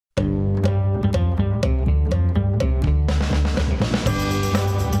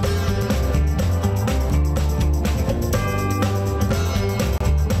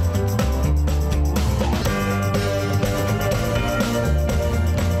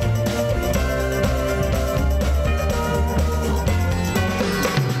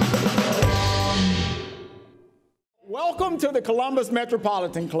the Columbus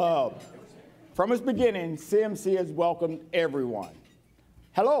Metropolitan Club. From its beginning, CMC has welcomed everyone.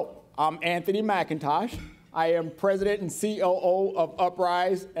 Hello, I'm Anthony McIntosh. I am President and COO of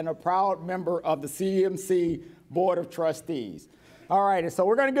Uprise and a proud member of the CMC Board of Trustees. All right, so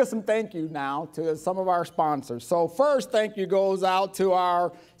we're going to give some thank you now to some of our sponsors. So first thank you goes out to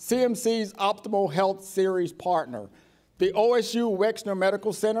our CMC's Optimal Health Series partner, the OSU Wexner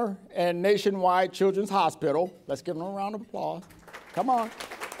Medical Center and Nationwide Children's Hospital. Let's give them a round of applause. Come on.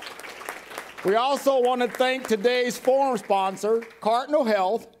 We also want to thank today's forum sponsor, Cardinal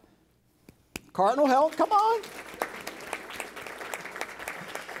Health. Cardinal Health, come on.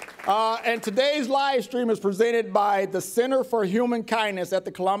 And today's live stream is presented by the Center for Human Kindness at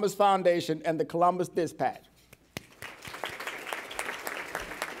the Columbus Foundation and the Columbus Dispatch.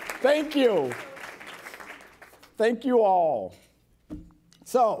 Thank you. Thank you all.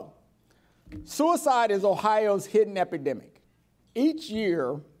 So, suicide is Ohio's hidden epidemic. Each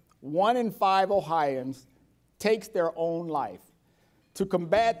year, 1 in 5 Ohioans takes their own life. To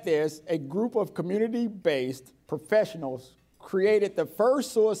combat this, a group of community-based professionals created the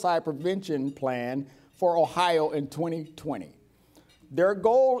first suicide prevention plan for Ohio in 2020. Their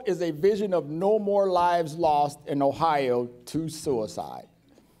goal is a vision of no more lives lost in Ohio to suicide.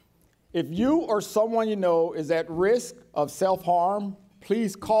 If you or someone you know is at risk of self-harm,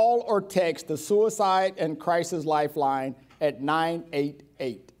 please call or text the Suicide and Crisis Lifeline at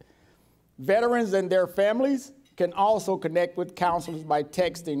 988. Veterans and their families can also connect with counselors by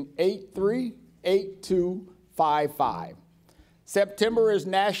texting 838255. September is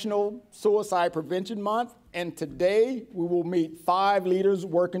National Suicide Prevention Month, and today we will meet 5 leaders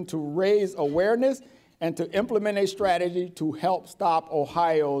working to raise awareness and to implement a strategy to help stop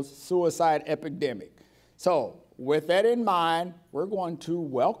Ohio's suicide epidemic. So, with that in mind, we're going to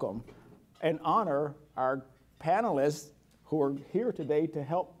welcome and honor our panelists who are here today to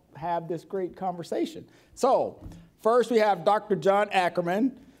help have this great conversation. So, first we have Dr. John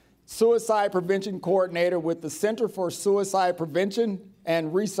Ackerman, Suicide Prevention Coordinator with the Center for Suicide Prevention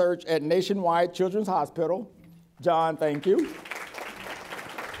and Research at Nationwide Children's Hospital. John, thank you.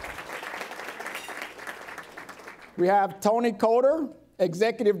 We have Tony Coder,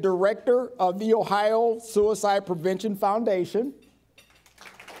 Executive Director of the Ohio Suicide Prevention Foundation.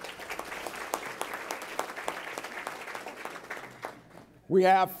 We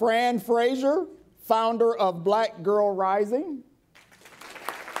have Fran Frazier, founder of Black Girl Rising.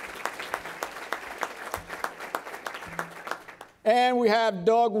 And we have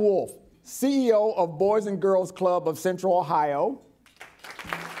Doug Wolf, CEO of Boys and Girls Club of Central Ohio.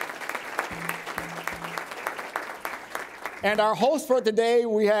 And our host for today,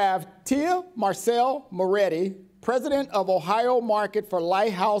 we have Tia Marcel Moretti, President of Ohio Market for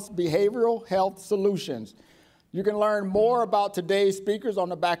Lighthouse Behavioral Health Solutions. You can learn more about today's speakers on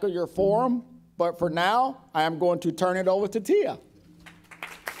the back of your forum, but for now, I am going to turn it over to Tia.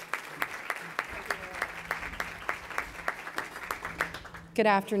 Good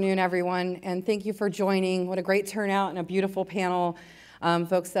afternoon, everyone, and thank you for joining. What a great turnout and a beautiful panel.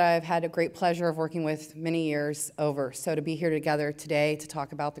 Folks that I've had a great pleasure of working with many years over. So to be here together today to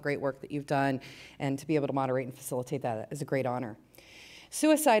talk about the great work that you've done and to be able to moderate and facilitate that is a great honor.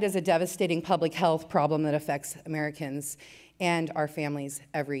 Suicide is a devastating public health problem that affects Americans and our families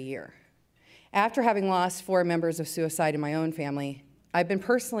every year. After having lost 4 members of suicide in my own family, I've been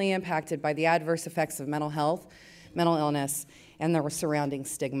personally impacted by the adverse effects of mental health, mental illness, and the surrounding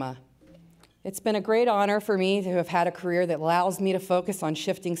stigma. It's been a great honor for me to have had a career that allows me to focus on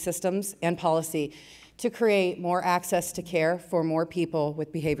shifting systems and policy to create more access to care for more people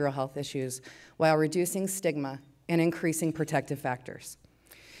with behavioral health issues while reducing stigma and increasing protective factors.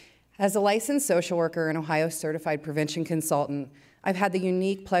 As a licensed social worker and Ohio certified prevention consultant, I've had the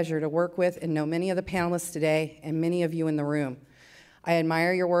unique pleasure to work with and know many of the panelists today and many of you in the room. I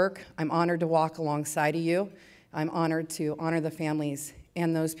admire your work. I'm honored to walk alongside of you. I'm honored to honor the families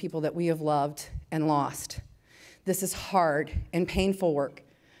and those people that we have loved and lost. This is hard and painful work.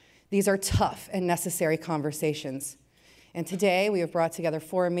 These are tough and necessary conversations. And today we have brought together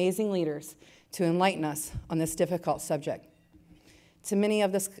 4 amazing leaders to enlighten us on this difficult subject. To many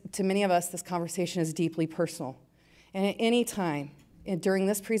of us, this conversation is deeply personal. And at any time during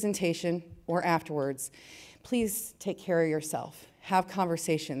this presentation or afterwards, please take care of yourself. Have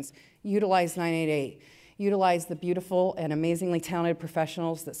conversations. Utilize 988. Utilize the beautiful and amazingly talented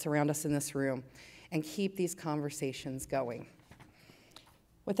professionals that surround us in this room, and keep these conversations going.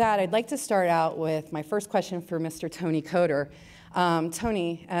 With that, I'd like to start out with my first question for Mr. Tony Coder.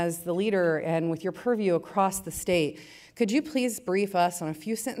 Tony, as the leader and with your purview across the state, could you please brief us on a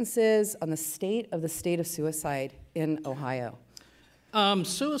few sentences on the state of suicide in Ohio?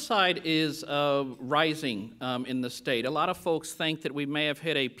 Suicide is rising in the state. A lot of folks think that we may have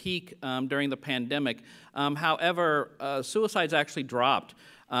hit a peak during the pandemic. However, suicides actually dropped.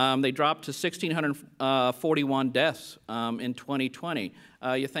 They dropped to 1,641 deaths in 2020.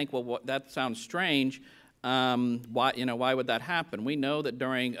 You think, well, that sounds strange. Why would that happen? We know that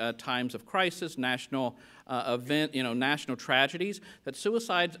during times of crisis, national national tragedies, that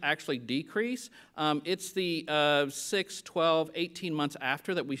suicides actually decrease. It's the 6, 12, 18 months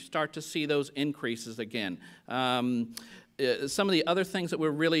after that we start to see those increases again. Some of the other things that we're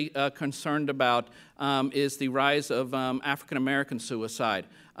really concerned about is the rise of African American suicide.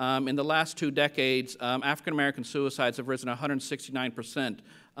 In the last 2 decades, African American suicides have risen 169%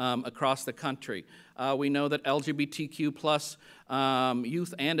 across the country. We know that LGBTQ plus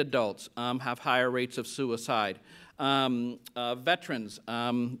youth and adults have higher rates of suicide. Veterans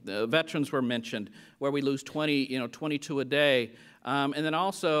were mentioned, where we lose 22 a day. And then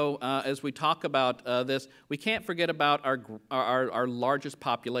also, as we talk about this, we can't forget about our largest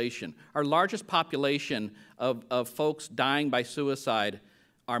population. Our largest population of folks dying by suicide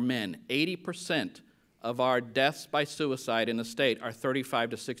are men. 80% of our deaths by suicide in the state are 35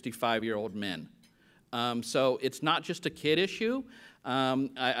 to 65-year-old men. So it's not just a kid issue.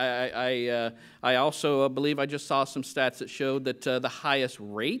 I also believe I just saw some stats that showed that the highest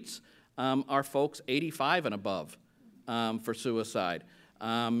rates are folks 85 and above for suicide.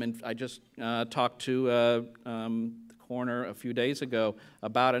 And I just talked to the coroner a few days ago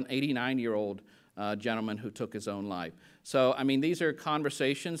about an 89-year-old gentleman who took his own life. So, I mean, these are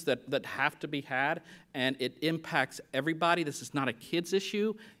conversations that have to be had, and it impacts everybody. This is not a kid's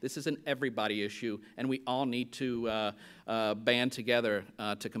issue. This is an everybody issue, and we all need to band together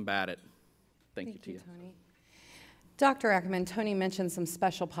to combat it. Thank you, Tia. Tony. Dr. Ackerman, Tony mentioned some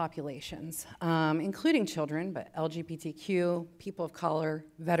special populations, including children, but LGBTQ, people of color,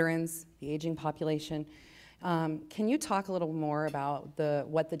 veterans, the aging population. Can you talk a little more about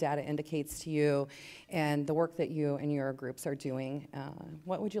what the data indicates to you and the work that you and your groups are doing?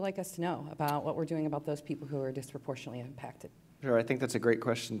 What would you like us to know about what we're doing about those people who are disproportionately impacted? Sure, I think that's a great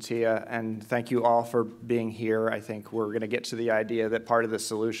question, Tia, and thank you all for being here. I think we're going to get to the idea that part of the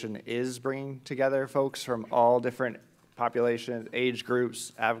solution is bringing together folks from all different populations, age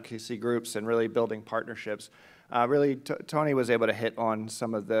groups, advocacy groups, and really building partnerships. Tony was able to hit on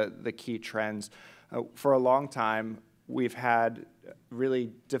some of the key trends. For a long time, we've had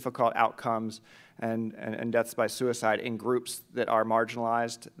really difficult outcomes and deaths by suicide in groups that are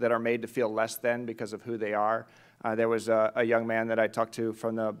marginalized, that are made to feel less than because of who they are. There was a young man that I talked to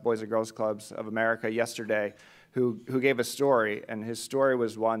from the Boys and Girls Clubs of America yesterday who gave a story, and his story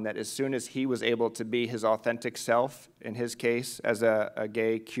was one that as soon as he was able to be his authentic self, in his case as a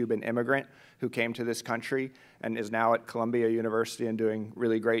gay Cuban immigrant who came to this country and is now at Columbia University and doing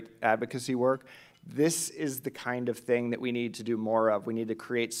really great advocacy work, this is the kind of thing that we need to do more of. We need to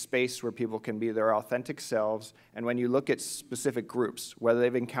create space where people can be their authentic selves. And when you look at specific groups, whether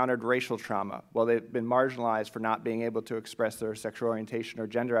they've encountered racial trauma, whether they've been marginalized for not being able to express their sexual orientation or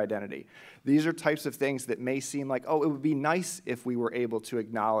gender identity, these are types of things that may seem like, oh, it would be nice if we were able to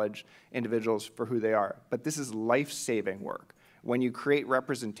acknowledge individuals for who they are. But this is life-saving work. When you create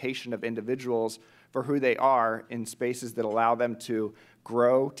representation of individuals for who they are in spaces that allow them to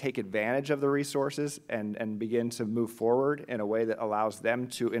grow, take advantage of the resources, and begin to move forward in a way that allows them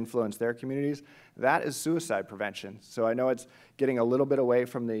to influence their communities, that is suicide prevention. So I know it's getting a little bit away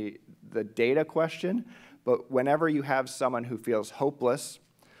from the data question, but whenever you have someone who feels hopeless,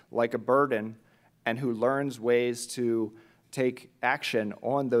 like a burden, and who learns ways to take action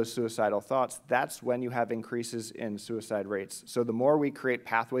on those suicidal thoughts, that's when you have increases in suicide rates. So the more we create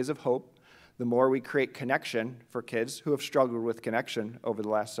pathways of hope, the more we create connection for kids who have struggled with connection over the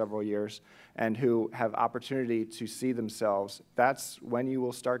last several years and who have opportunity to see themselves, that's when you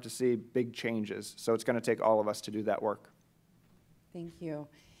will start to see big changes. So it's going to take all of us to do that work. Thank you.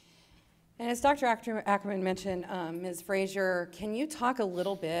 And as Dr. Ackerman mentioned, Ms. Frazier, can you talk a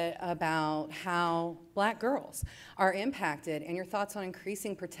little bit about how Black girls are impacted and your thoughts on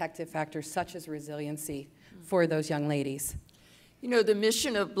increasing protective factors such as resiliency for those young ladies? You know, the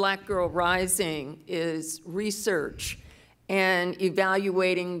mission of Black Girl Rising is research and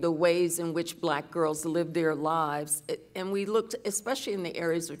evaluating the ways in which Black girls live their lives. And we looked especially in the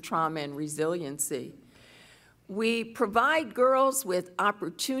areas of trauma and resiliency. We provide girls with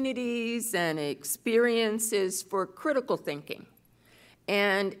opportunities and experiences for critical thinking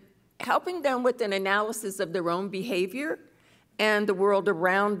and helping them with an analysis of their own behavior and the world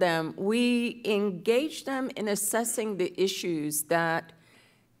around them. We engage them in assessing the issues that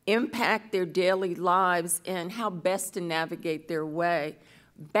impact their daily lives, and how best to navigate their way.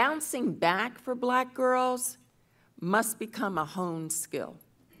 Bouncing back for Black girls must become a honed skill.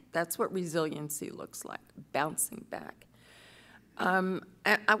 That's what resiliency looks like, bouncing back. I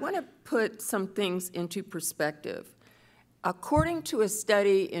want to put some things into perspective. According to a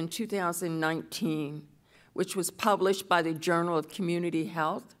study in 2019, which was published by the Journal of Community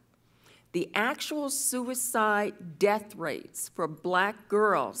Health, the actual suicide death rates for Black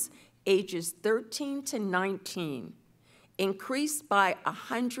girls ages 13 to 19 increased by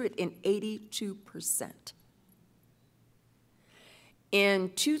 182%.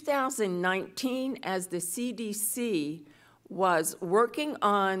 In 2019, as the CDC was working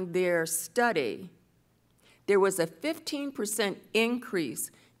on their study, there was a 15%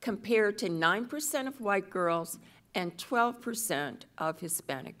 increase compared to 9% of white girls and 12% of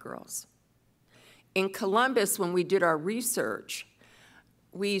Hispanic girls. In Columbus, when we did our research,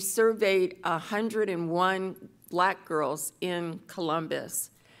 we surveyed 101 Black girls in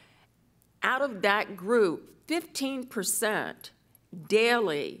Columbus. Out of that group, 15%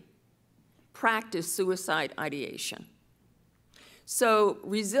 daily practice suicide ideation. So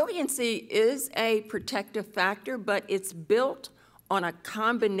resiliency is a protective factor, but it's built on a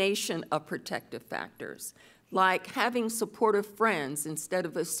combination of protective factors, like having supportive friends instead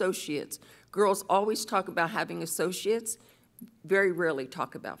of associates. Girls always talk about having associates, very rarely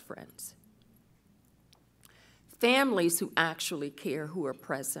talk about friends. Families who actually care, who are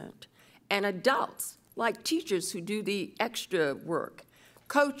present, and adults, like teachers who do the extra work,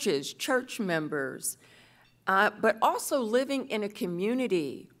 coaches, church members, but also living in a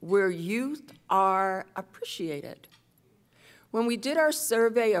community where youth are appreciated. When we did our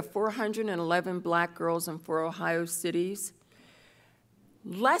survey of 411 Black girls in 4 Ohio cities,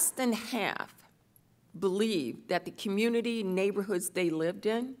 less than half believed that the community, neighborhoods they lived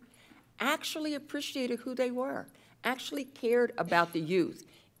in actually appreciated who they were, actually cared about the youth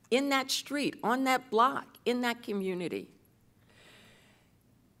in that street, on that block, in that community.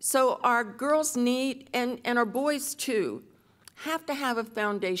 So our girls need, and our boys too, have to have a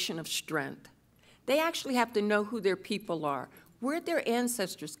foundation of strength. They actually have to know who their people are, where their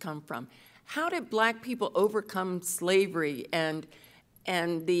ancestors come from. How did Black people overcome slavery and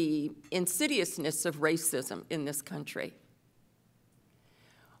the insidiousness of racism in this country?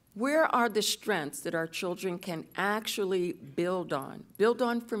 Where are the strengths that our children can actually build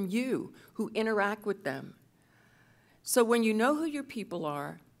on from you who interact with them? So when you know who your people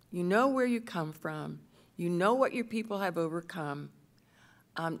are, you know where you come from, you know what your people have overcome,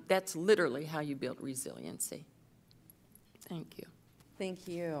 that's literally how you build resiliency. Thank you. Thank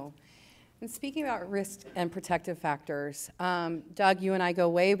you. And speaking about risk and protective factors, Doug, you and I go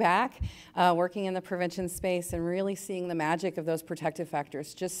way back working in the prevention space and really seeing the magic of those protective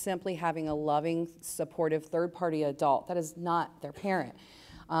factors, just simply having a loving, supportive third-party adult that is not their parent,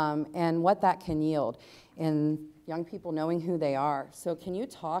 and what that can yield in young people knowing who they are. So can you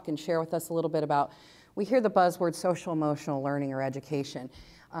talk and share with us a little bit about, we hear the buzzword social emotional learning or education.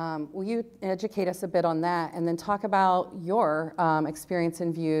 Will you educate us a bit on that and then talk about your experience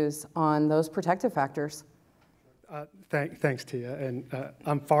and views on those protective factors? Thanks, Tia. And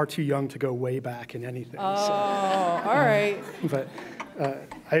I'm far too young to go way back in anything. Oh, so. All right. But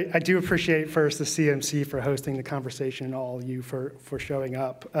I do appreciate first the CMC for hosting the conversation and all of you for showing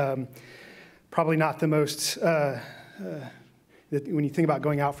up. Probably not the most, when you think about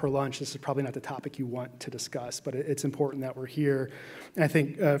going out for lunch, this is probably not the topic you want to discuss, but it's important that we're here. And I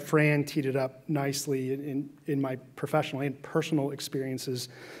think Fran teed it up nicely in my professional and personal experiences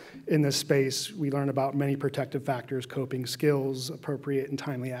in this space. We learn about many protective factors, coping skills, appropriate and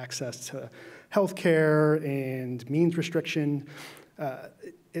timely access to healthcare, and means restriction.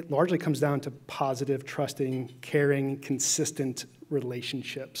 It largely comes down to positive, trusting, caring, consistent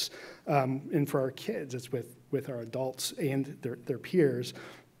relationships. And for our kids, it's with our adults and their peers.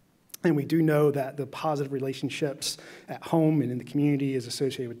 And we do know that the positive relationships at home and in the community is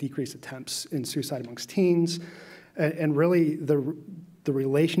associated with decreased attempts in suicide amongst teens. And really, the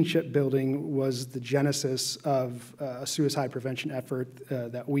relationship building was the genesis of a suicide prevention effort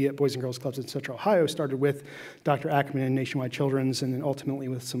that we at Boys and Girls Clubs in Central Ohio started with Dr. Ackerman and Nationwide Children's, and then ultimately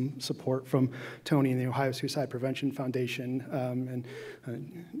with some support from Tony and the Ohio Suicide Prevention Foundation. And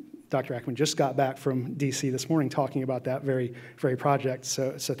Dr. Ackerman just got back from DC this morning talking about that very project,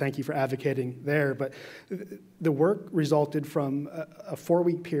 so thank you for advocating there. But the work resulted from a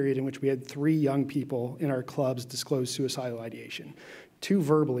 4-week period in which we had 3 young people in our clubs disclose suicidal ideation. 2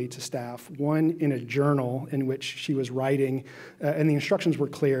 verbally to staff, 1 in a journal in which she was writing, and the instructions were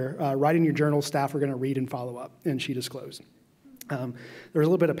clear. Write in your journal, staff are going to read and follow up, and she disclosed. There was a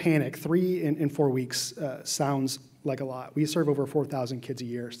little bit of panic. 3 in 4 weeks sounds like a lot. We serve over 4,000 kids a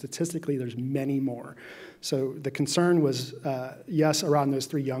year. Statistically, there's many more. So the concern was, yes, around those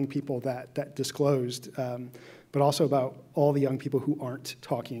 3 young people that disclosed, but also about all the young people who aren't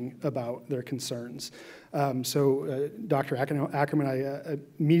talking about their concerns. So Dr. Ackerman and I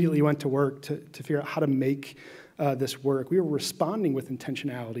immediately went to work to figure out how to make this work. We were responding with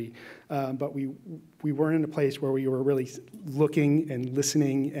intentionality, but we weren't in a place where we were really looking and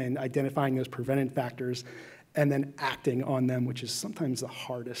listening and identifying those preventive factors and then acting on them, which is sometimes the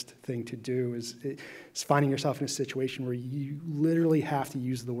hardest thing to do, is finding yourself in a situation where you literally have to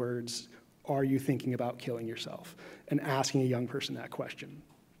use the words, "Are you thinking about killing yourself?" and asking a young person that question.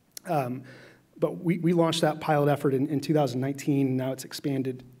 But we launched that pilot effort in 2019, and now it's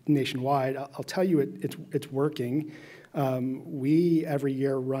expanded nationwide. I'll tell you, it's working. We, every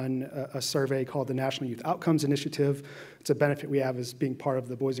year, run a survey called the National Youth Outcomes Initiative. It's a benefit we have as being part of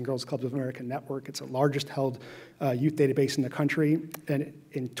the Boys and Girls Clubs of America network. It's the largest held youth database in the country. And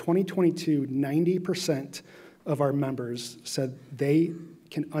in 2022, 90% of our members said they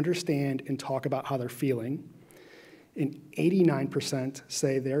can understand and talk about how they're feeling. And 89%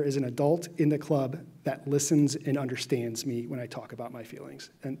 say there is an adult in the club that listens and understands me when I talk about my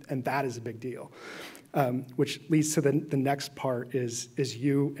feelings. And that is a big deal. Which leads to the next part is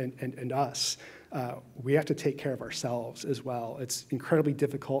you and us. We have to take care of ourselves as well. It's incredibly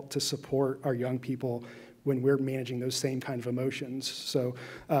difficult to support our young people when we're managing those same kind of emotions. So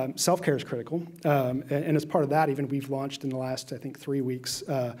self-care is critical. And as part of that, even we've launched in the last, I think, 3 weeks,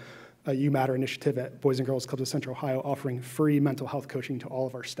 a You Matter initiative at Boys and Girls Clubs of Central Ohio, offering free mental health coaching to all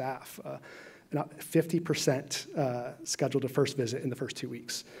of our staff. 50% scheduled a first visit in the first 2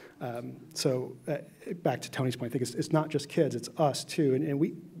 weeks. So back to Tony's point, I think it's not just kids, it's us too. And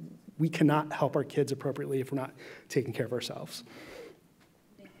we cannot help our kids appropriately if we're not taking care of ourselves.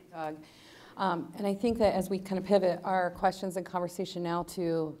 Thank you, Doug. And I think that as we kind of pivot our questions and conversation now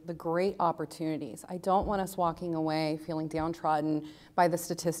to the great opportunities, I don't want us walking away feeling downtrodden by the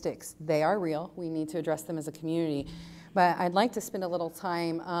statistics. They are real. We need to address them as a community. But I'd like to spend a little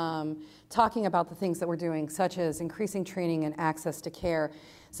time talking about the things that we're doing, such as increasing training and access to care.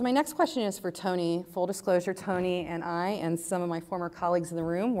 So my next question is for Tony. Full disclosure, Tony and I and some of my former colleagues in the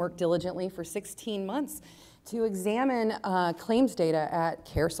room worked diligently for 16 months to examine claims data at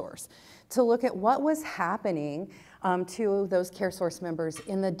CareSource, to look at what was happening to those CareSource members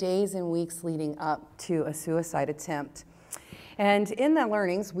in the days and weeks leading up to a suicide attempt. And in the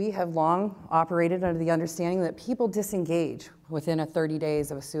learnings, we have long operated under the understanding that people disengage within 30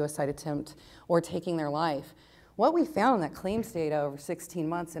 days of a suicide attempt or taking their life. What we found in that claims data over 16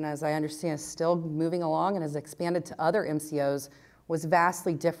 months, and as I understand is still moving along and has expanded to other MCOs, was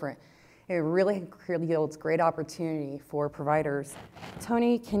vastly different. It really yields great opportunity for providers.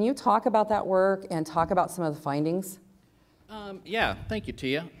 Tony, can you talk about that work and talk about some of the findings? Yeah, thank you,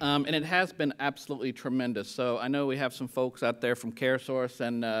 Tia. And it has been absolutely tremendous. So I know we have some folks out there from CareSource,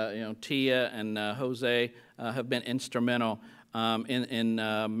 and Tia and Jose have been instrumental in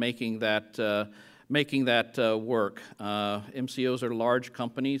making that work. MCOs are large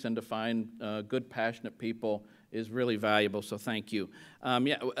companies, and to find good, passionate people is really valuable. So thank you.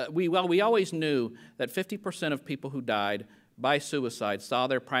 We always knew that 50% of people who died by suicide saw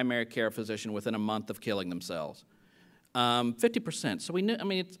their primary care physician within a month of killing themselves. 50%. So we knew. I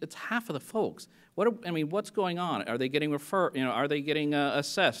mean, it's half of the folks. What's going on? Are they getting referred? Are they getting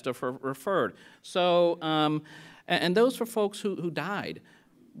assessed or referred? So, and those were folks who died.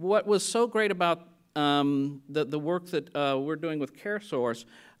 What was so great about the work that we're doing with CareSource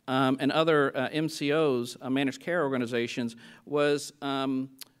and other MCOs, managed care organizations, was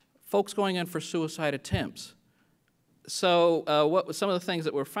folks going in for suicide attempts. So some of the things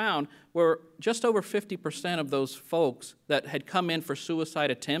that were found were just over 50% of those folks that had come in for suicide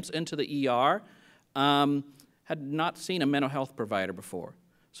attempts into the ER had not seen a mental health provider before.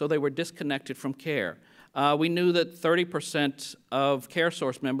 So they were disconnected from care. We knew that 30% of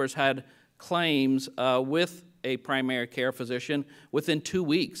CareSource members had claims with a primary care physician within 2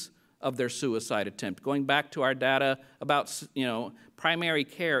 weeks of their suicide attempt. Going back to our data about, primary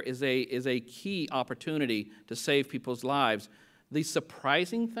care is a key opportunity to save people's lives. The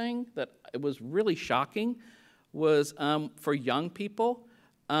surprising thing that it was really shocking was for young people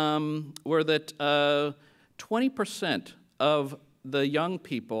were that 20% of the young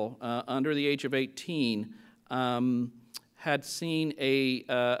people under the age of 18 had seen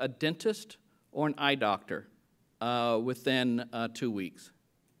a dentist or an eye doctor within 2 weeks.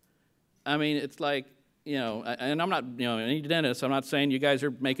 I mean, it's like, and I'm not, any dentist, I'm not saying you guys are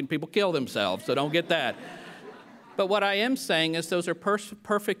making people kill themselves, so don't get that. But what I am saying is those are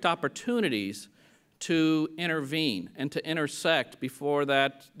perfect opportunities to intervene and to intersect before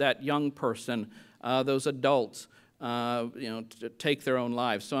that young person, those adults, to take their own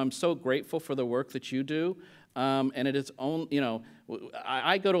lives. So I'm so grateful for the work that you do. And it is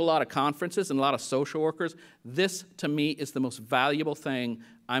I go to a lot of conferences and a lot of social workers. This, to me, is the most valuable thing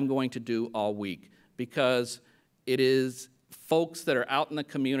I'm going to do all week, because it is folks that are out in the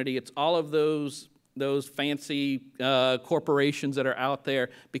community. It's all of those fancy corporations that are out there,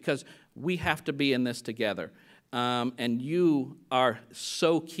 because we have to be in this together. And you are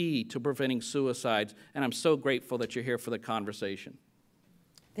so key to preventing suicides, and I'm so grateful that you're here for the conversation.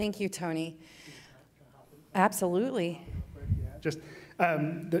 Thank you, Tony. Absolutely. Just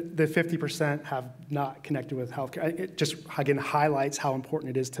the 50% have not connected with healthcare. It just, again, highlights how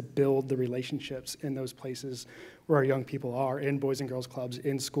important it is to build the relationships in those places where our young people are, in Boys and Girls Clubs,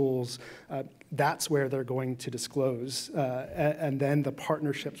 in schools. That's where they're going to disclose. And then the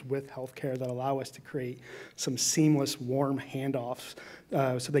partnerships with healthcare that allow us to create some seamless, warm handoffs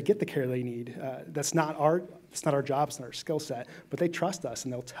so they get the care they need. It's not our job, it's not our skill set, but they trust us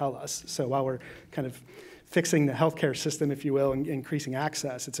and they'll tell us. So while we're kind of fixing the healthcare system, if you will, and increasing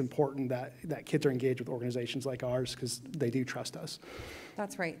access, it's important that kids are engaged with organizations like ours, because they do trust us.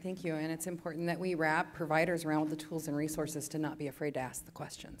 That's right, thank you. And it's important that we wrap providers around with the tools and resources to not be afraid to ask the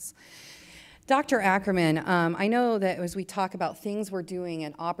questions. Dr. Ackerman, I know that as we talk about things we're doing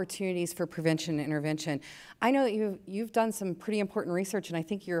and opportunities for prevention and intervention, I know that you've done some pretty important research, and I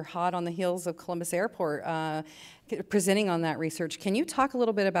think you're hot on the heels of Columbus Airport presenting on that research. Can you talk a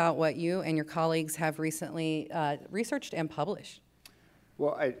little bit about what you and your colleagues have recently researched and published?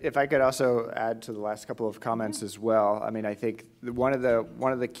 Well, if I could also add to the last couple of comments as well. I mean, I think one of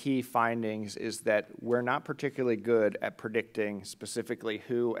the key findings is that we're not particularly good at predicting specifically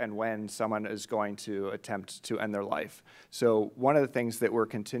who and when someone is going to attempt to end their life. So one of the things that we're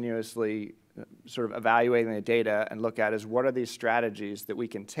continuously sort of evaluating the data and look at is, what are these strategies that we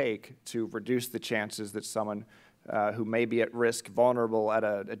can take to reduce the chances that someone who may be at risk, vulnerable at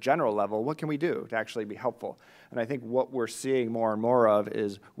a general level, what can we do to actually be helpful? And I think what we're seeing more and more of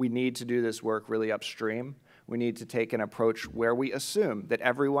is we need to do this work really upstream. We need to take an approach where we assume that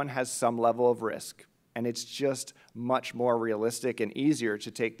everyone has some level of risk. And it's just much more realistic and easier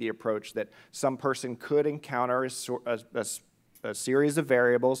to take the approach that some person could encounter a series of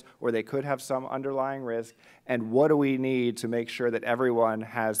variables, or they could have some underlying risk, and what do we need to make sure that everyone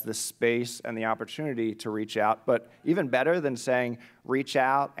has the space and the opportunity to reach out. But even better than saying reach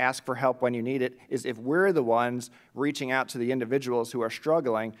out, ask for help when you need it, is if we're the ones reaching out to the individuals who are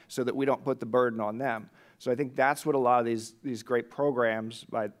struggling so that we don't put the burden on them. So I think that's what a lot of these great programs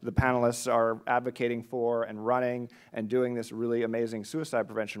by the panelists are advocating for and running and doing this really amazing suicide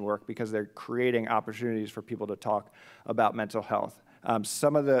prevention work, because they're creating opportunities for people to talk about mental health.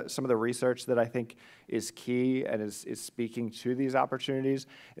 Some of the research that I think is key and is speaking to these opportunities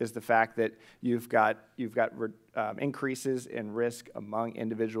is the fact that you've got increases in risk among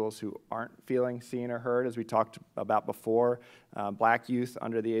individuals who aren't feeling seen or heard, as we talked about before. Black youth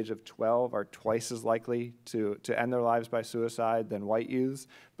under the age of 12 are twice as likely to end their lives by suicide than white youths.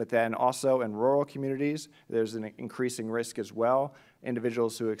 But then also in rural communities, there's an increasing risk as well.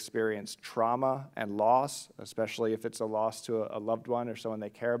 Individuals who experience trauma and loss, especially if it's a loss to a loved one or someone they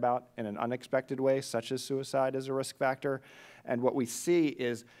care about in an unexpected way, such as suicide, is a risk factor. And what we see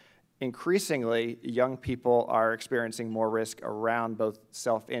is increasingly young people are experiencing more risk around both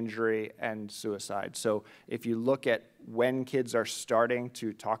self-injury and suicide. So if you look at when kids are starting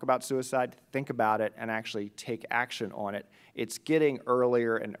to talk about suicide, think about it, and actually take action on it, it's getting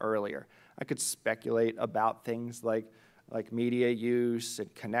earlier and earlier. I could speculate about things like media use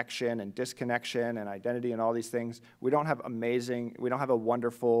and connection and disconnection and identity and all these things. We don't have a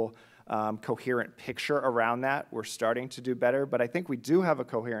wonderful coherent picture around that. We're starting to do better, but I think we do have a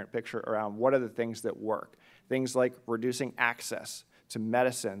coherent picture around what are the things that work. Things like reducing access to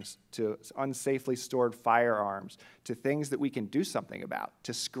medicines, to unsafely stored firearms, to things that we can do something about,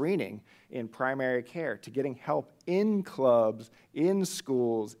 to screening in primary care, to getting help in clubs, in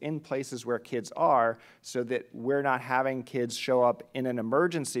schools, in places where kids are, so that we're not having kids show up in an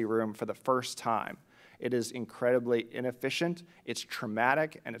emergency room for the first time. It is incredibly inefficient, it's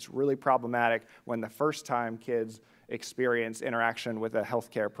traumatic, and it's really problematic when the first time kids experience interaction with a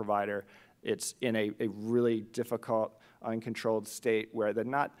healthcare provider. It's in a really difficult uncontrolled state where they're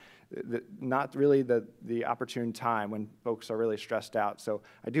not really the opportune time when folks are really stressed out. So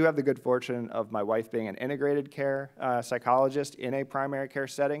I do have the good fortune of my wife being an integrated care psychologist in a primary care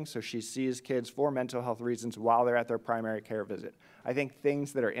setting, so she sees kids for mental health reasons while they're at their primary care visit. I think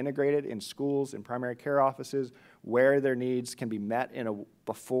things that are integrated in schools, in primary care offices, where their needs can be met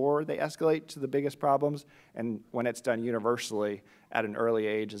before they escalate to the biggest problems, and when it's done universally at an early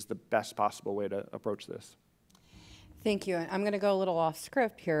age is the best possible way to approach this. Thank you. I'm going to go a little off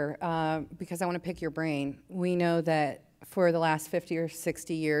script here because I want to pick your brain. We know that for the last 50 or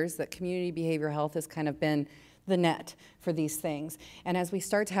 60 years that community behavioral health has kind of been the net for these things. And as we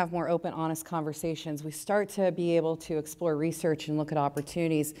start to have more open, honest conversations, we start to be able to explore research and look at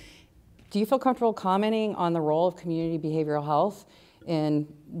opportunities. Do you feel comfortable commenting on the role of community behavioral health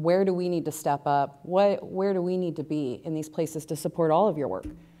and where do we need to step up? Where do we need to be in these places to support all of your work?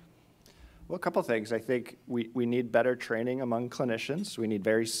 Well, a couple things. I think we need better training among clinicians. We need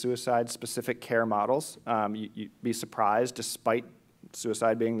very suicide-specific care models. You'd be surprised, despite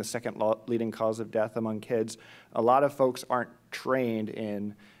suicide being the second leading cause of death among kids, a lot of folks aren't trained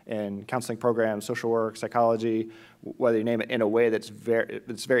in counseling programs, social work, psychology, whether you name it, in a way that's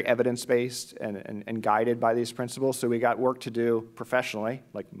very evidence-based and guided by these principles. So we got work to do professionally,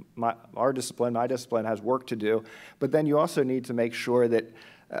 like my discipline has work to do. But then you also need to make sure that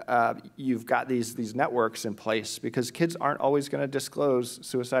you've got these networks in place, because kids aren't always going to disclose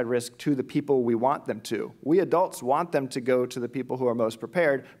suicide risk to the people we want them to. We adults want them to go to the people who are most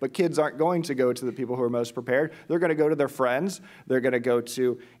prepared, but kids aren't going to go to the people who are most prepared. They're going to go to their friends. They're going to go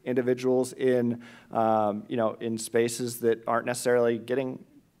to individuals in spaces that aren't necessarily getting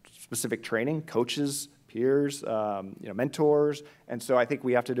specific training, coaches, peers, mentors. And so I think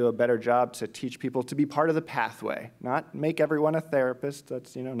we have to do a better job to teach people to be part of the pathway, not make everyone a therapist.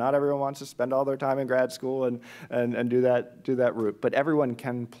 That's, not everyone wants to spend all their time in grad school and do that route, but everyone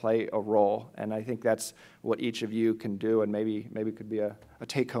can play a role. And I think that's what each of you can do, and maybe it could be a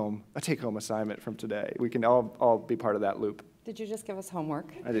take-home assignment from today. We can all be part of that loop. Did you just give us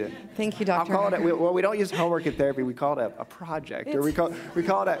homework? I did. Thank you, Dr. I'll call it, we don't use homework in therapy. We call it a project, or we call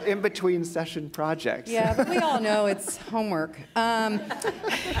it an in-between session project. Yeah, but we all know it's homework.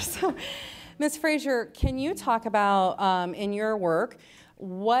 So, Ms. Frazier, can you talk about, in your work,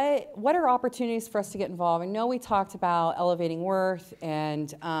 what are opportunities for us to get involved? I know we talked about elevating worth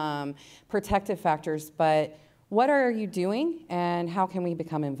and protective factors, but what are you doing, and how can we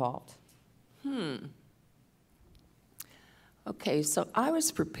become involved? Okay, so I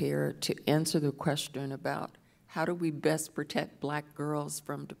was prepared to answer the question about how do we best protect Black girls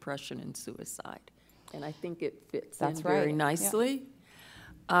from depression and suicide, and I think it fits very nicely.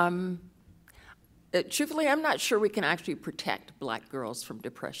 Yeah. Truthfully, I'm not sure we can actually protect Black girls from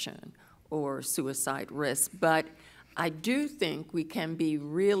depression or suicide risk, but I do think we can be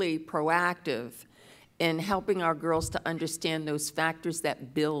really proactive in helping our girls to understand those factors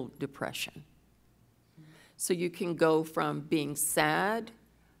that build depression. So you can go from being sad,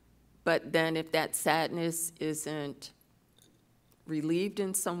 but then if that sadness isn't relieved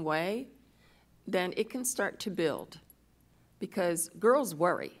in some way, then it can start to build, because girls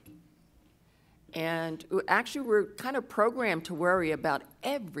worry. And actually, we're kind of programmed to worry about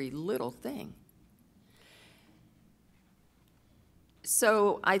every little thing.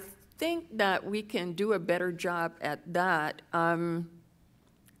 So I think that we can do a better job at that.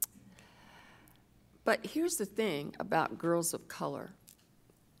 But here's the thing about girls of color.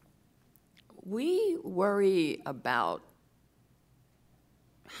 We worry about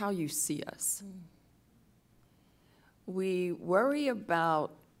how you see us. We worry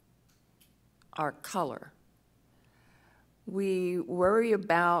about our color. We worry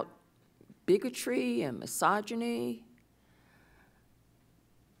about bigotry and misogyny.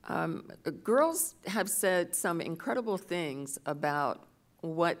 Girls have said some incredible things about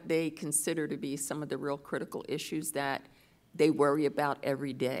what they consider to be some of the real critical issues that they worry about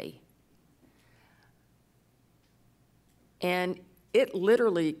every day. And it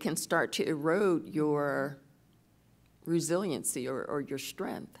literally can start to erode your resiliency or your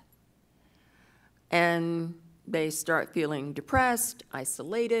strength. And they start feeling depressed,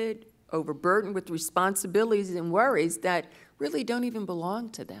 isolated, overburdened with responsibilities and worries that really don't even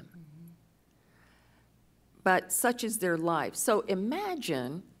belong to them. But such is their life. So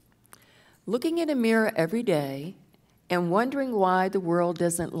imagine looking in a mirror every day and wondering why the world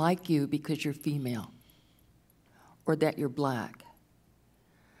doesn't like you because you're female, or that you're Black,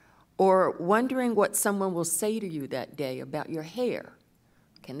 or wondering what someone will say to you that day about your hair.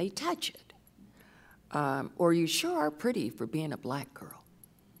 Can they touch it? Or you sure are pretty for being a Black girl.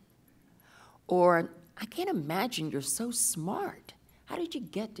 Or I can't imagine you're so smart. How did you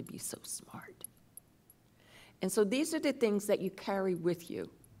get to be so smart? And so these are the things that you carry with you.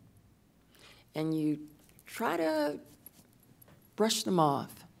 And you try to brush them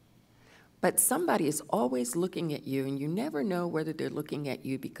off. But somebody is always looking at you, and you never know whether they're looking at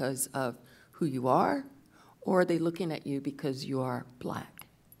you because of who you are, or are they looking at you because you are black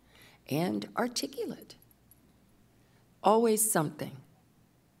and articulate. Always something.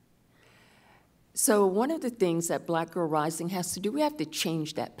 So one of the things that Black Girl Rising has to do, we have to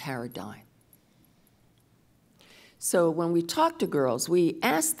change that paradigm. So when we talk to girls, we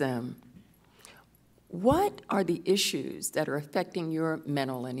ask them, what are the issues that are affecting your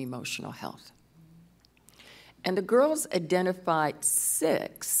mental and emotional health? And the girls identified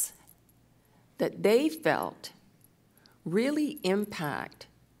 6 that they felt really impact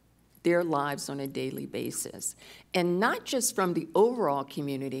their lives on a daily basis. And not just from the overall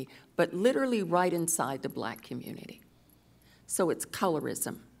community, but literally right inside the Black community. So it's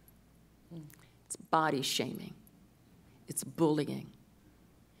colorism, it's body shaming, it's bullying,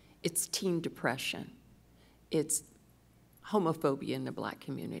 it's teen depression, it's homophobia in the Black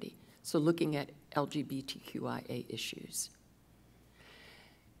community. So looking at LGBTQIA issues.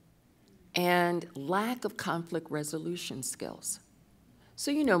 And lack of conflict resolution skills.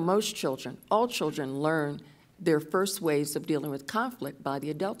 So you know most children, all children learn their first ways of dealing with conflict by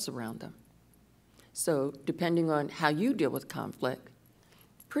the adults around them. So depending on how you deal with conflict,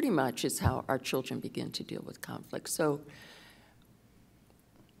 pretty much is how our children begin to deal with conflict. So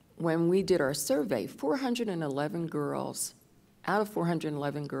when we did our survey, 411 girls, out of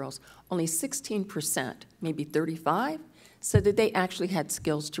 411 girls, only 16%, maybe 35, said that they actually had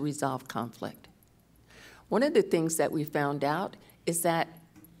skills to resolve conflict. One of the things that we found out is that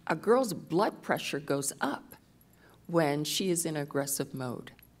a girl's blood pressure goes up when she is in aggressive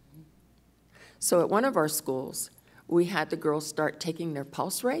mode. So at one of our schools, we had the girls start taking their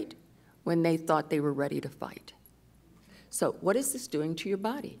pulse rate when they thought they were ready to fight. So what is this doing to your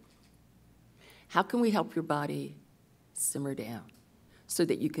body? How can we help your body simmer down so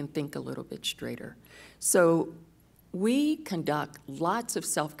that you can think a little bit straighter? So we conduct lots of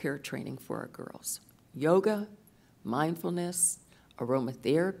self-care training for our girls. Yoga, mindfulness,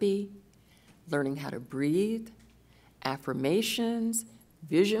 aromatherapy, learning how to breathe, affirmations,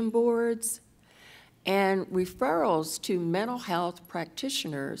 vision boards, and referrals to mental health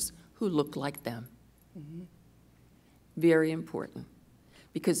practitioners who look like them. Mm-hmm. Very important.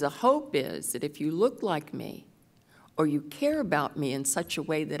 Because the hope is that if you look like me, or you care about me in such a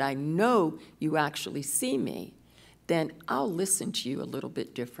way that I know you actually see me, then I'll listen to you a little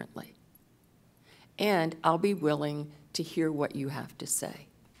bit differently. And I'll be willing to hear what you have to say.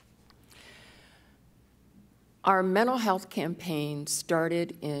 Our mental health campaign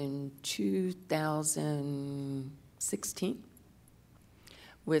started in 2016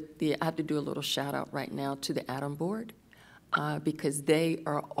 with I have to do a little shout out right now to the Atom Board because they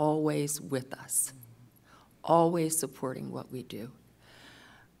are always with us, always supporting what we do.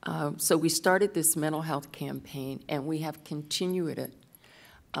 So we started this mental health campaign and we have continued it.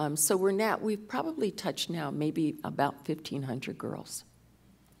 So we've probably touched now maybe about 1,500 girls.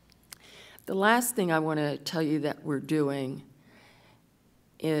 The last thing I want to tell you that we're doing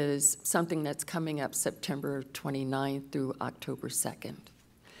is something that's coming up September 29th through October 2nd.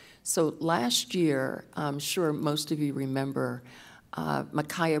 So last year, I'm sure most of you remember,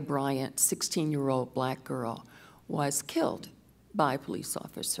 Ma'Khia Bryant, 16-year-old black girl, was killed by a police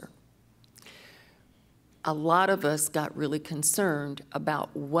officer. A lot of us got really concerned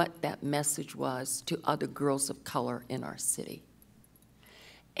about what that message was to other girls of color in our city.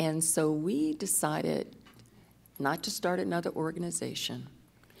 And so we decided not to start another organization,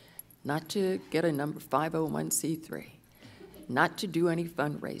 not to get a number 501c3, not to do any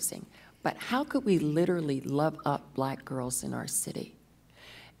fundraising, but how could we literally love up black girls in our city?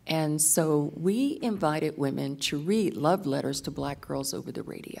 And so we invited women to read love letters to black girls over the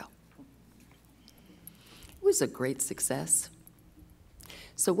radio. It was a great success.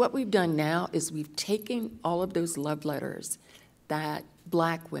 So what we've done now is we've taken all of those love letters that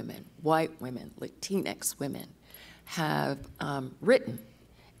black women, white women, Latinx women have written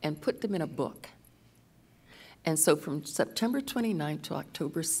and put them in a book. And so from September 29th to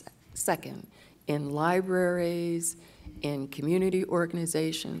October 2nd, in libraries, in community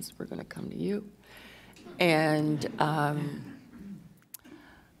organizations, we're going to come to you, and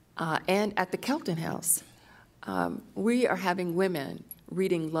at the Kelton House, we are having women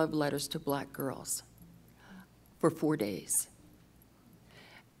reading love letters to black girls for 4 days.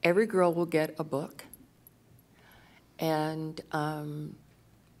 Every girl will get a book, and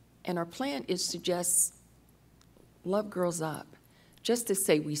And our plan is to just love girls up, just to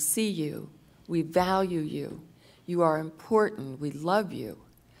say we see you, we value you, you are important, we love you.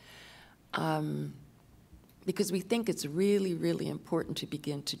 Because we think it's really, really important to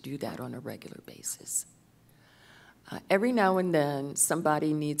begin to do that on a regular basis. Every now and then,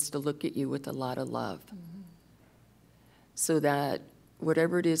 somebody needs to look at you with a lot of love, so that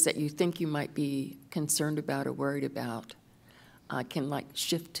whatever it is that you think you might be concerned about or worried about can like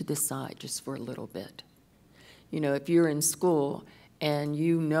shift to the side just for a little bit. You know, if you're in school and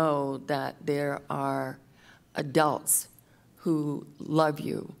you know that there are adults who love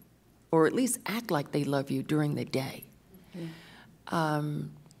you, or at least act like they love you during the day,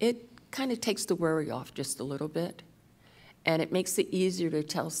 it kind of takes the worry off just a little bit, and it makes it easier to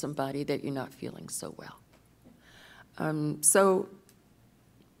tell somebody that you're not feeling so well. So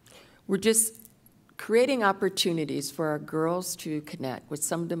we're just creating opportunities for our girls to connect with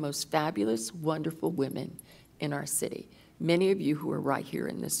some of the most fabulous, wonderful women in our city, many of you who are right here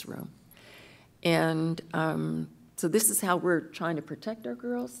in this room. And so this is how we're trying to protect our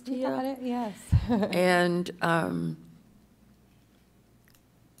girls, Tia. You got it, yes.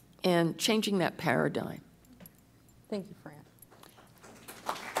 and changing that paradigm. Thank you, Fran.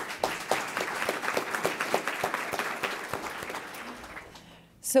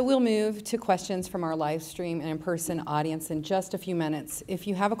 So we'll move to questions from our live stream and in-person audience in just a few minutes. If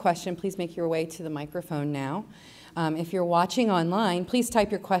you have a question, please make your way to the microphone now. If you're watching online, please type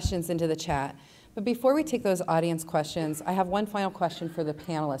your questions into the chat. But before we take those audience questions, I have one final question for the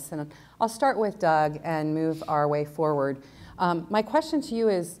panelists. And I'll start with Doug and move our way forward. My question to you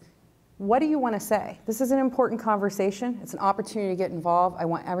is, what do you want to say? This is an important conversation. It's an opportunity to get involved. I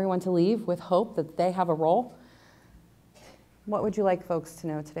want everyone to leave with hope that they have a role. What would you like folks to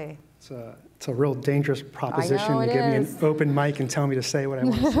know today? It's a real dangerous proposition to give me an open mic and tell me to say what I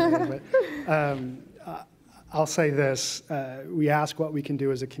want to say. But I'll say this. We ask what we can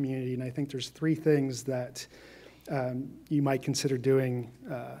do as a community, and I think there's 3 things that you might consider doing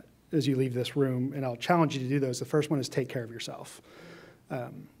as you leave this room, and I'll challenge you to do those. The first one is take care of yourself.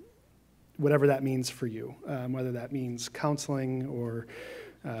 Whatever that means for you, whether that means counseling or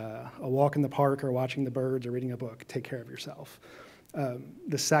a walk in the park or watching the birds or reading a book, take care of yourself.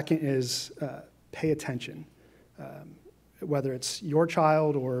 The second is pay attention. Whether it's your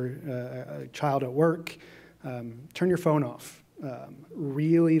child or a child at work, turn your phone off.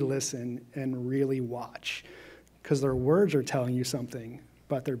 Really listen and really watch, because their words are telling you something,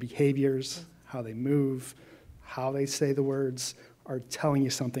 but their behaviors, how they move, how they say the words are telling you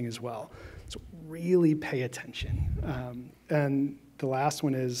something as well. So really pay attention. And the last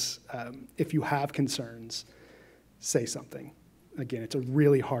one is, if you have concerns, say something. Again, it's a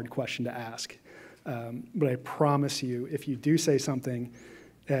really hard question to ask. But I promise you, if you do say something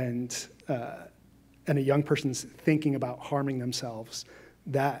and a young person's thinking about harming themselves,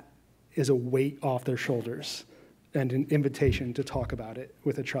 that is a weight off their shoulders and an invitation to talk about it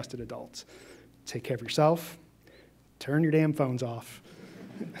with a trusted adult. Take care of yourself, turn your damn phones off,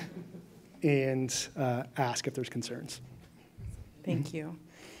 and ask if there's concerns. Thank you.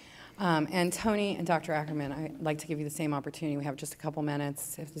 And Tony and Dr. Ackerman, I'd like to give you the same opportunity. We have just a couple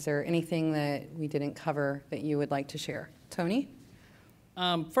minutes. Is there anything that we didn't cover that you would like to share? Tony?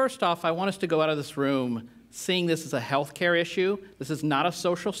 First off, I want us to go out of this room seeing this as a healthcare issue. This is not a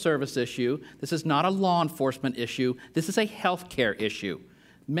social service issue. This is not a law enforcement issue. This is a healthcare issue.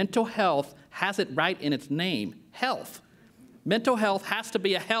 Mental health has it right in its name, health. Mental health has to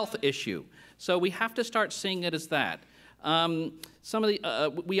be a health issue. So we have to start seeing it as that.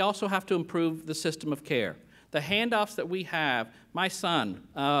 We also have to improve the system of care. The handoffs that we have, my son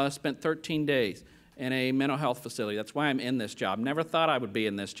spent 13 days in a mental health facility. That's why I'm in this job. Never thought I would be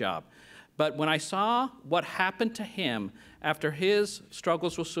in this job. But when I saw what happened to him after his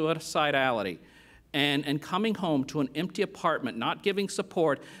struggles with suicidality and coming home to an empty apartment, not giving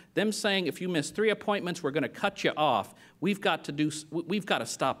support, them saying, if you miss 3 appointments, we're going to cut you off. We've got to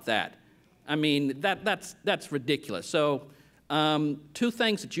stop that. I mean, that's ridiculous. So 2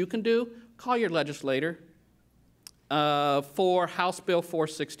 things that you can do: call your legislator for House Bill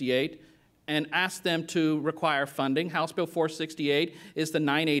 468 and ask them to require funding. House Bill 468 is the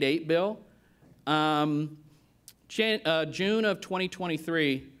 988 bill. June of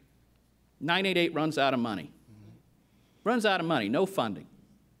 2023, 988 runs out of money. Runs out of money, no funding.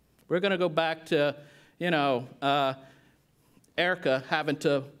 We're going to go back to, Erica having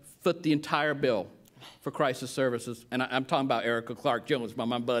to foot the entire bill for crisis services. And I'm talking about Erica Clark Jones,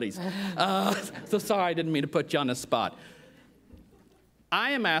 my buddies. So sorry, I didn't mean to put you on the spot.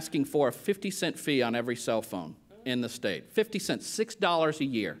 I am asking for a 50-cent fee on every cell phone in the state. 50 cents, $6 a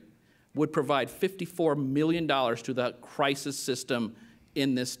year. would provide $54 million to the crisis system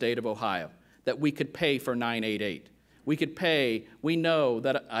in this state of Ohio that we could pay for 988. We could pay, we know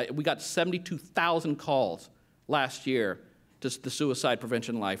that we got 72,000 calls last year to the Suicide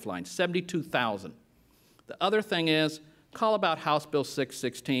Prevention Lifeline, 72,000. The other thing is, call about House Bill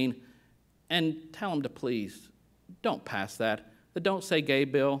 616 and tell them to please, don't pass that. The Don't Say Gay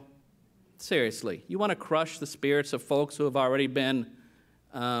bill. Seriously, you want to crush the spirits of folks who have already been,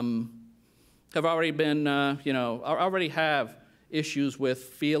 already have issues with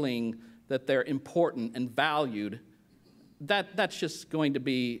feeling that they're important and valued. That's just going to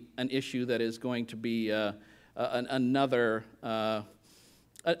be an issue that is going to be another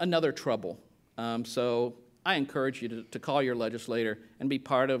trouble. So I encourage you to call your legislator and be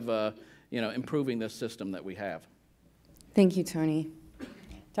part of improving this system that we have. Thank you, Tony.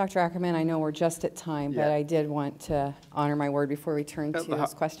 Dr. Ackerman, I know we're just at time, but I did want to honor my word before we turn to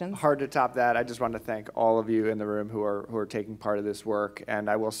those questions. Hard to top that. I just want to thank all of you in the room who are taking part of this work. And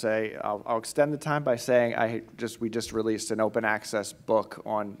I will say, I'll extend the time by saying we just released an open access book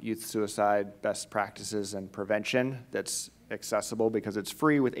on youth suicide best practices and prevention that's accessible because it's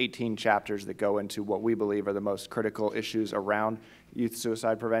free with 18 chapters that go into what we believe are the most critical issues around youth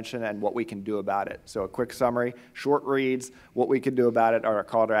suicide prevention and what we can do about it. So a quick summary, short reads, what we can do about it, our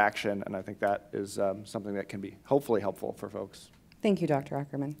call to action, and I think that is something that can be hopefully helpful for folks. Thank you, Dr.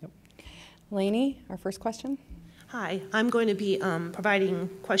 Ackerman. Yep. Lainey, our first question. Hi, I'm going to be providing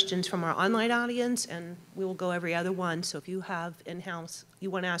questions from our online audience, and we will go every other one. So if you have in-house, you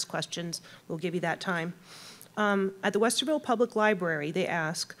want to ask questions, we'll give you that time. At the Westerville Public Library, they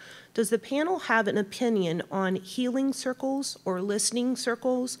ask, does the panel have an opinion on healing circles or listening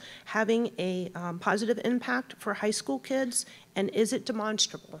circles having a positive impact for high school kids, and is it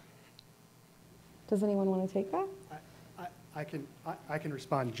demonstrable? Does anyone want to take that? I can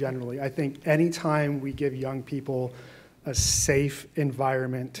respond generally. I think anytime we give young people a safe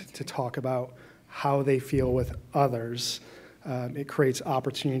environment to talk about how they feel with others, it creates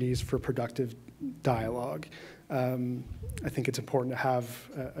opportunities for productive dialogue. I think it's important to have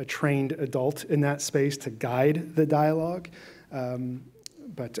a trained adult in that space to guide the dialogue.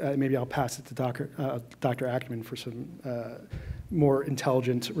 But maybe I'll pass it to Dr. Ackerman for some more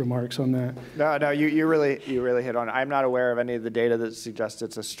intelligent remarks on that. No, you really hit on it. I'm not aware of any of the data that suggests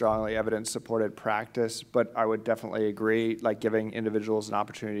it's a strongly evidence-supported practice, but I would definitely agree, like giving individuals an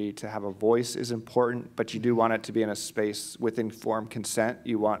opportunity to have a voice is important, but you do want it to be in a space with informed consent.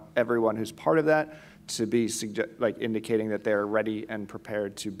 You want everyone who's part of that to be indicating that they're ready and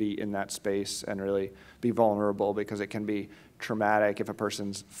prepared to be in that space and really be vulnerable, because it can be traumatic if a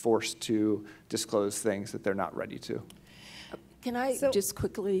person's forced to disclose things that they're not ready to. Can I just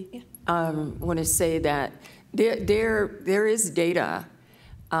quickly want to say that there is data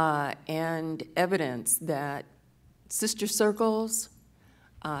and evidence that sister circles,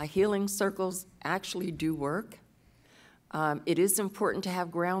 healing circles actually do work. It is important to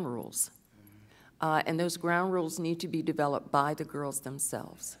have ground rules. And those ground rules need to be developed by the girls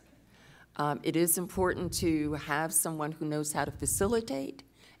themselves. It is important to have someone who knows how to facilitate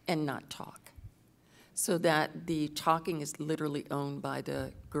and not talk, so that the talking is literally owned by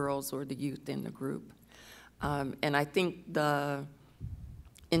the girls or the youth in the group. And I think the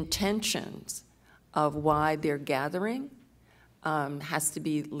intentions of why they're gathering has to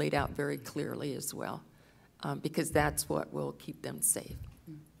be laid out very clearly as well, because that's what will keep them safe.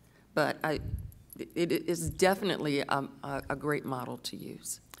 But it is definitely a great model to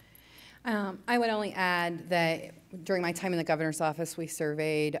use. I would only add that during my time in the governor's office, we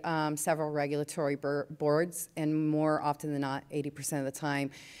surveyed several regulatory boards, and more often than not, 80% of the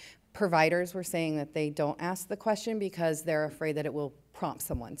time, providers were saying that they don't ask the question because they're afraid that it will prompt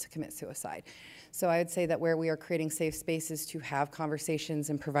someone to commit suicide. So I would say that where we are creating safe spaces to have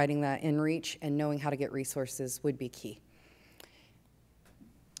conversations and providing that in reach and knowing how to get resources would be key.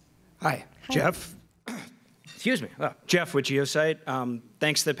 Hi. Jeff. Excuse me. Jeff with Geosite.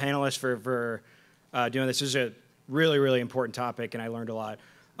 Thanks to the panelists for doing this. This is a really, really important topic, and I learned a lot.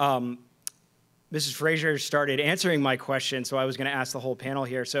 Mrs. Frazier started answering my question, so I was going to ask the whole panel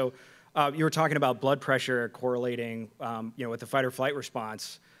here. So you were talking about blood pressure correlating, with the fight or flight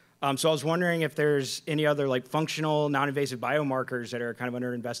response. So I was wondering if there's any other functional, non-invasive biomarkers that are kind of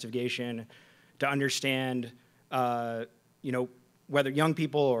under investigation to understand, whether young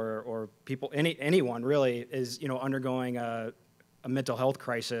people or people, anyone really is, undergoing a mental health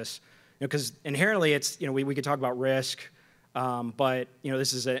crisis, because inherently it's, we could talk about risk, but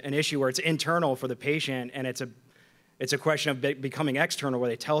this is an issue where it's internal for the patient, and it's a question of becoming external, where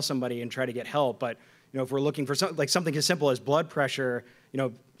they tell somebody and try to get help. But if we're looking for something as simple as blood pressure,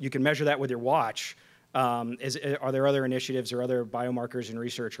 you can measure that with your watch. Are there other initiatives or other biomarkers in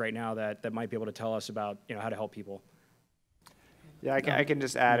research right now that might be able to tell us about how to help people? Yeah, I can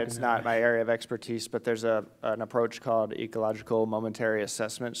just add, it's not my area of expertise, but there's an approach called ecological momentary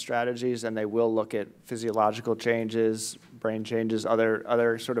assessment strategies, and they will look at physiological changes, brain changes,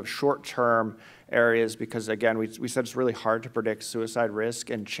 other sort of short-term areas, because again, we said it's really hard to predict suicide risk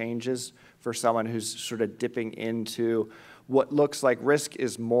and changes for someone who's sort of dipping into what looks like risk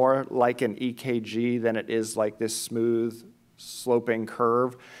is more like an EKG than it is like this smooth sloping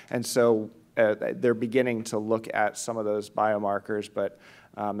curve. And so they're beginning to look at some of those biomarkers, but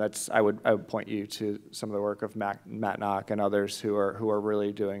I would point you to some of the work of Matt Knock and others who are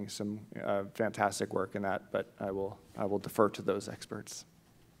really doing some fantastic work in that. But I will defer to those experts.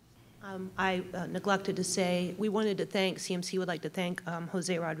 I neglected to say, CMC would like to thank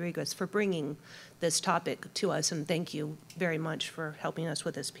Jose Rodriguez for bringing this topic to us, and thank you very much for helping us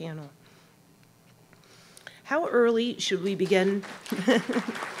with this panel. How early should we begin?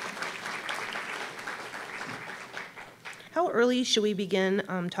 How early should we begin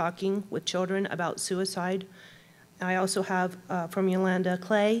talking with children about suicide? I also have from Yolanda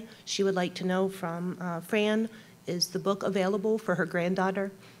Clay, she would like to know from Fran, is the book available for her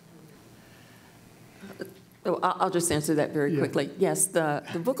granddaughter? Oh, I'll just answer that very quickly. Yes, the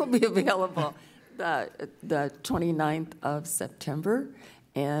book will be available the 29th of September.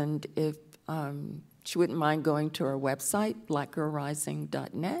 And if she wouldn't mind going to our website,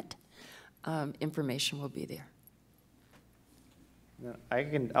 blackgirlrising.net, information will be there.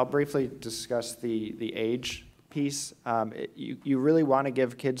 I'll briefly discuss the age piece. You really want to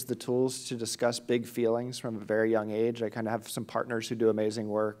give kids the tools to discuss big feelings from a very young age. I kind of have some partners who do amazing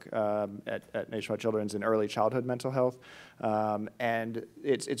work at Nationwide Children's in early childhood mental health. And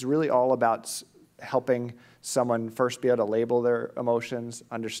it's really all about helping someone first be able to label their emotions,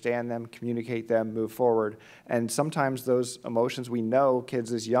 understand them, communicate them, move forward. And sometimes those emotions, we know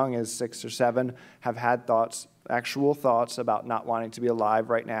kids as young as 6 or 7 have had thoughts, actual thoughts about not wanting to be alive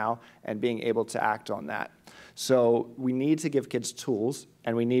right now and being able to act on that. So we need to give kids tools,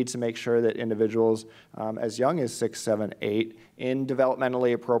 and we need to make sure that individuals as young as 6, 7, 8, in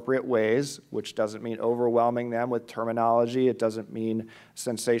developmentally appropriate ways, which doesn't mean overwhelming them with terminology, it doesn't mean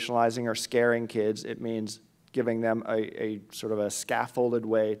sensationalizing or scaring kids, it means giving them a sort of a scaffolded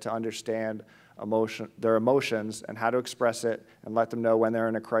way to understand their emotions and how to express it, and let them know when they're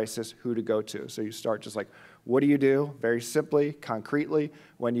in a crisis, who to go to. So you start just like, what do you do, very simply, concretely,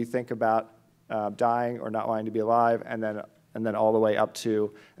 when you think about dying or not wanting to be alive, and then all the way up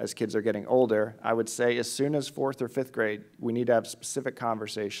to as kids are getting older. I would say as soon as 4th or 5th grade, we need to have specific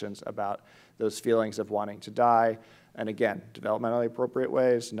conversations about those feelings of wanting to die. And again, developmentally appropriate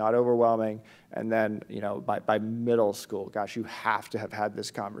ways, not overwhelming. And then, by middle school, gosh, you have to have had this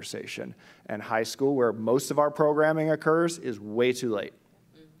conversation. And high school, where most of our programming occurs, is way too late.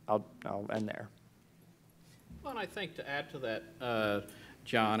 I'll end there. Well, and I think to add to that,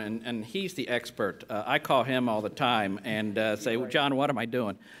 John, and he's the expert. I call him all the time and say, well, John, what am I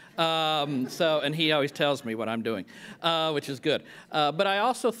doing? And he always tells me what I'm doing, which is good. But I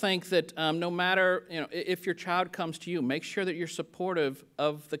also think that no matter, if your child comes to you, make sure that you're supportive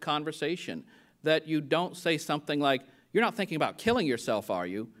of the conversation, that you don't say something like, you're not thinking about killing yourself, are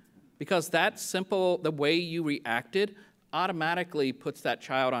you? Because that simple, the way you reacted automatically puts that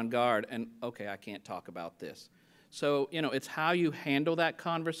child on guard and, okay, I can't talk about this. So, it's how you handle that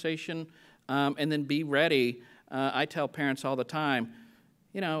conversation, and then be ready. I tell parents all the time,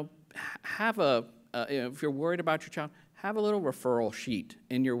 have if you're worried about your child, have a little referral sheet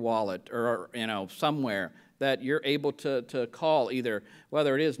in your wallet or, somewhere that you're able to call, either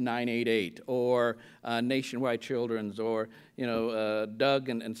whether it is 988 or Nationwide Children's or, Doug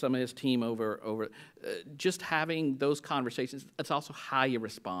and some of his team over just having those conversations. It's also how you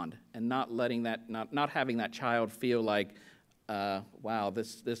respond, and not letting that, not having that child feel like, wow,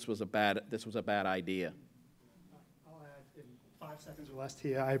 this was a bad idea. I'll add in 5 seconds or less to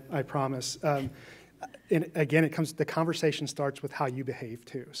you, I promise. And again, the conversation starts with how you behave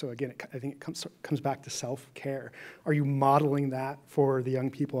too. So again, I think it comes back to self-care. Are you modeling that for the young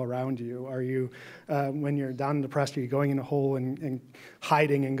people around you? Are you, when you're down and depressed, are you going in a hole and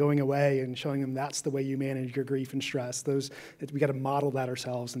hiding and going away and showing them that's the way you manage your grief and stress? We got to model that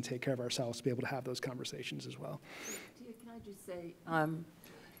ourselves and take care of ourselves to be able to have those conversations as well. Tia, can I just say,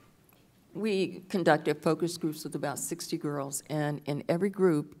 we conducted focus groups with about 60 girls, and in every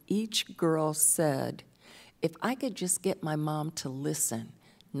group, each girl said, if I could just get my mom to listen,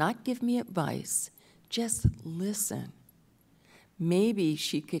 not give me advice, just listen, maybe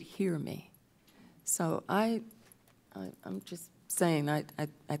she could hear me. So I'm just saying, I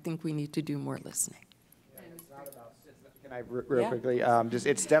think we need to do more listening. Can I real quickly?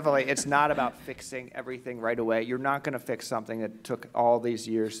 It's not about fixing everything right away. You're not going to fix something that took all these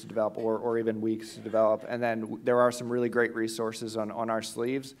years to develop or even weeks to develop. And then there are some really great resources on our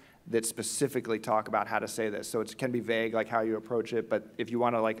sleeves that specifically talk about how to say this. So it can be vague, like how you approach it. But if you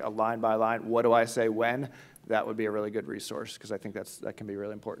want to like a line by line, what do I say when? That would be a really good resource because I think that can be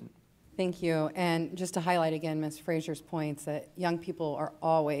really important. Thank you. And just to highlight again Ms. Frazier's points that young people are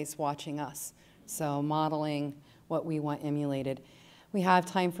always watching us. So modeling what we want emulated. We have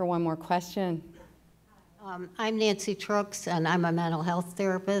time for one more question. I'm Nancy Trooks, and I'm a mental health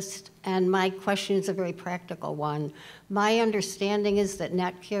therapist, and my question is a very practical one. My understanding is that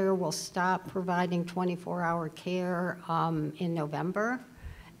NetCare will stop providing 24-hour care in November,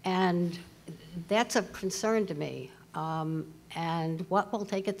 and that's of concern to me. And what will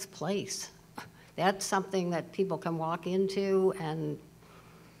take its place? That's something that people can walk into, and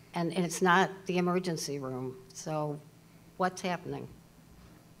it's not the emergency room. So what's happening?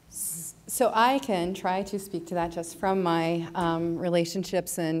 So I can try to speak to that just from my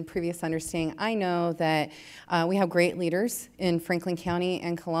relationships and previous understanding. I know that we have great leaders in Franklin County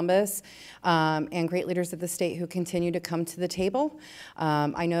and Columbus and great leaders at the state who continue to come to the table.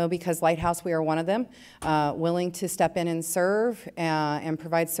 I know because Lighthouse, we are one of them, willing to step in and serve and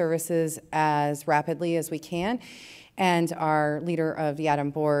provide services as rapidly as we can. And our leader of the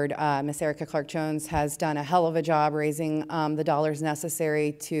ADAM board, Ms. Erica Clark-Jones, has done a hell of a job raising the dollars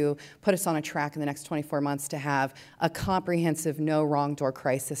necessary to put us on a track in the next 24 months to have a comprehensive no wrong door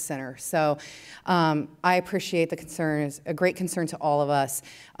crisis center. So I appreciate the concern. It's a great concern to all of us.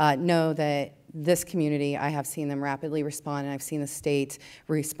 Know that this community, I have seen them rapidly respond, and I've seen the state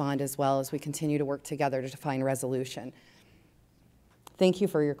respond as well as we continue to work together to find resolution. Thank you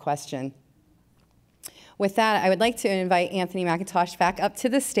for your question. With that, I would like to invite Anthony McIntosh back up to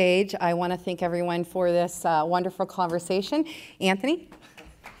the stage. I want to thank everyone for this wonderful conversation. Anthony?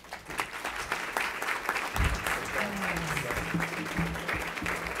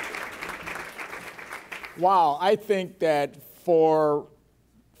 Wow, I think that for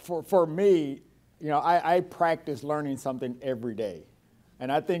me, you know, I practice learning something every day.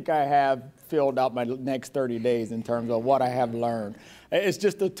 And I think I have filled out my next 30 days in terms of what I have learned. It's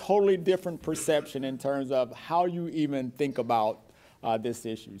just a totally different perception in terms of how you even think about this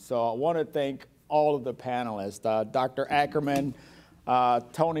issue. So I want to thank all of the panelists, Dr. Ackerman,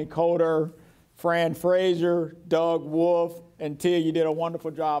 Tony Coder, Fran Frazier, Doug Wolf, and Tia. You did a wonderful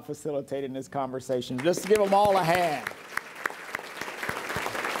job facilitating this conversation. Just give them all a hand.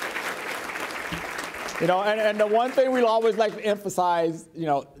 You know, and the one thing we always like to emphasize, you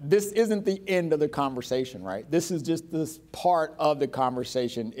know, this isn't the end of the conversation, right? This is just this part of the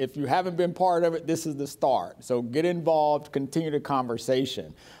conversation. If you haven't been part of it, this is the start. So get involved, continue the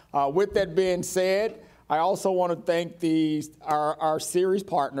conversation. With that being said, I also want to thank our series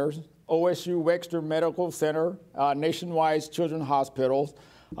partners, OSU Wexner Medical Center, Nationwide Children's Hospitals.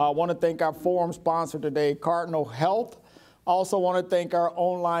 I want to thank our forum sponsor today, Cardinal Health. Also want to thank our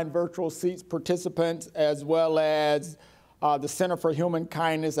online virtual seats participants, as well as the Center for Human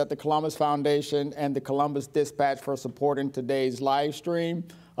Kindness at the Columbus Foundation and the Columbus Dispatch for supporting today's live stream.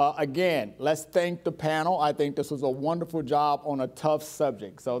 Again, let's thank the panel. I think this was a wonderful job on a tough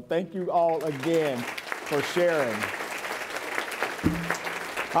subject. So thank you all again for sharing.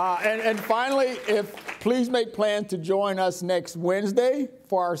 And finally, please make plans to join us next Wednesday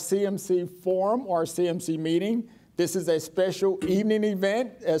for our CMC forum or our CMC meeting. This is a special evening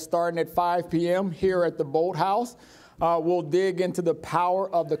event starting at 5 p.m. here at the Boathouse. We'll dig into the power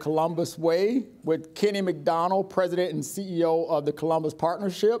of the Columbus Way with Kenny McDonald, President and CEO of the Columbus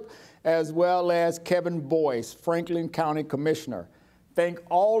Partnership, as well as Kevin Boyce, Franklin County Commissioner. Thank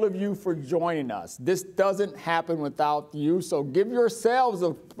all of you for joining us. This doesn't happen without you, so give yourselves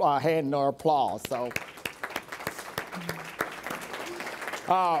a hand or applause. So.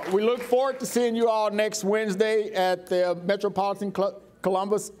 We look forward to seeing you all next Wednesday at the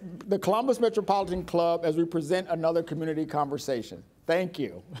Columbus Metropolitan Club as we present another community conversation. Thank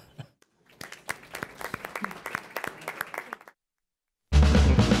you.